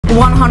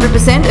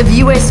100% of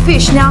US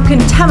fish now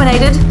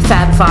contaminated.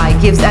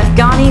 FabFi gives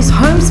Afghanis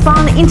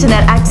homespun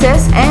internet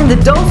access, and the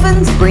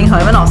dolphins bring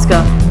home an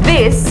Oscar.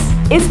 This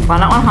is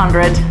Planet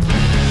 100.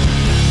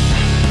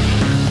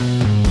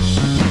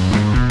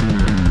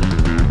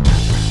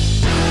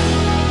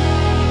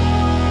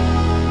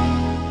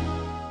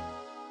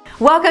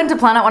 Welcome to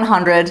Planet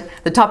 100,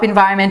 the top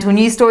environmental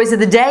news stories of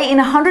the day in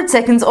 100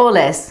 seconds or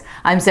less.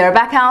 I'm Sarah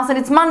Backhouse and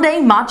it's Monday,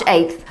 March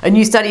 8th. A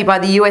new study by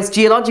the US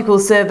Geological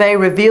Survey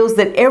reveals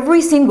that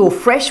every single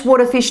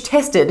freshwater fish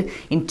tested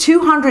in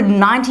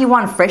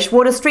 291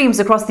 freshwater streams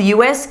across the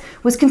US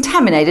was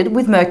contaminated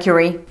with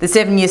mercury. The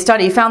 7-year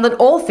study found that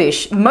all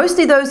fish,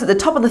 mostly those at the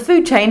top of the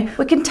food chain,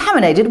 were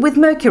contaminated with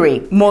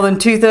mercury. More than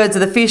 2/3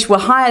 of the fish were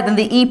higher than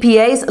the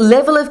EPA's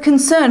level of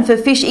concern for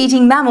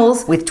fish-eating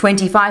mammals, with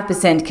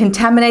 25%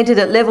 contaminated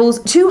at levels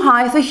too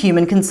high for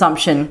human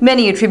consumption.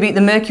 Many attribute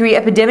the mercury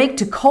epidemic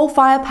to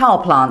coal-fired power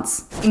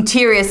plants.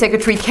 Interior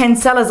Secretary Ken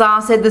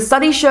Salazar said the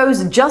study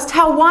shows just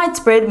how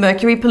widespread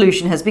mercury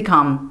pollution has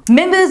become.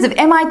 Members of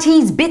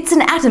MIT's Bits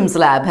and Atoms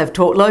lab have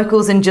taught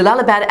locals in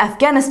Jalalabad,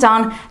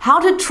 Afghanistan, how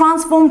to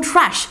transform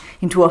trash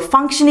into a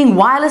functioning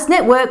wireless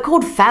network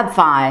called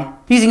FabFi.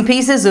 Using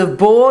pieces of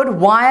board,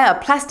 wire, a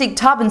plastic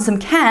tub and some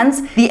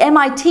cans, the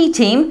MIT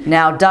team,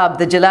 now dubbed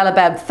the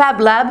Jalalabad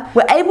Fab Lab,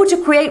 were able to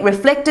create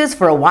reflectors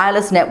for a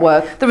wireless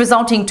network. The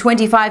resulting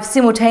 25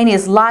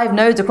 simultaneous live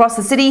nodes across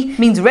the city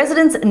means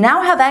residents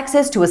now have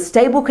access to a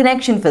stable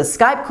connection for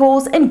Skype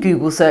calls and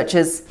Google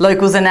searches.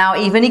 Locals are now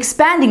even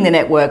expanding the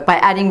network by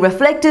adding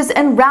reflectors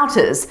and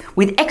routers,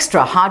 with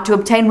extra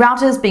hard-to-obtain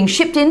routers being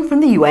shipped in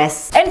from the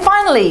US. And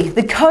finally,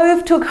 The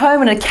Cove took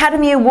home an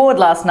Academy Award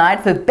last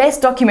night for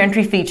Best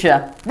Documentary Feature.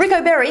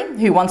 Rico Berry,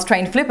 who once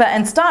trained Flipper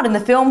and starred in the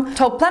film,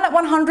 told Planet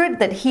 100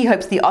 that he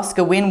hopes the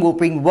Oscar win will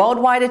bring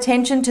worldwide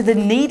attention to the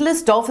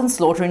needless dolphin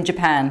slaughter in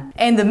Japan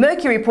and the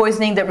mercury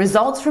poisoning that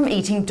results from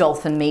eating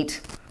dolphin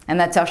meat. And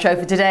that's our show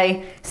for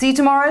today. See you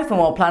tomorrow for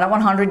more Planet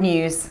 100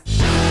 news.